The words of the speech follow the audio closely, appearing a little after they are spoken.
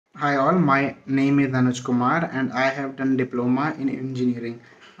Hi all, my name is Anuj Kumar and I have done diploma in engineering.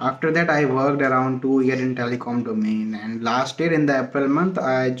 After that I worked around 2 years in telecom domain, and last year in the April month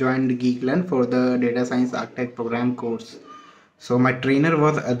I joined Geeklurn for the data science architect program course. So my trainer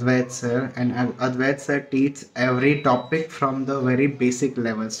was Advait sir, and Advait sir teaches every topic from the very basic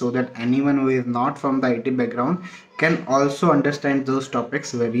level so that anyone who is not from the IT background can also understand those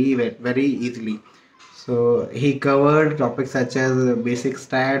topics very easily. So he covered topics such as basic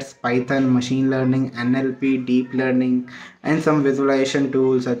stats, Python, machine learning, NLP, deep learning, and some visualization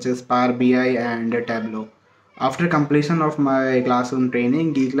tools such as Power BI and Tableau. After completion of my classroom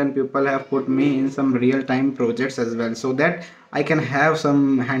training, Geekland people have put me in some real-time projects as well, so that I can have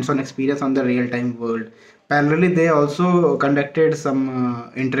some hands-on experience on the real-time world. Parallelly, they also conducted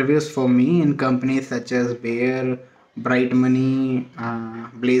some interviews for me in companies such as Bayer, Bright Money,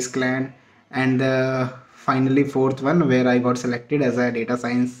 Blaze Clan, and finally fourth one where I got selected as a data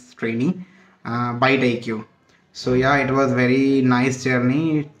science trainee by IQ. So yeah, it was very nice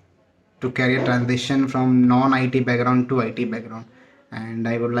journey to career transition from non-IT background to IT background. And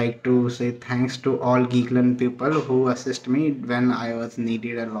I would like to say thanks to all Geekland people who assist me when I was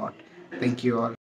needed a lot. Thank you all.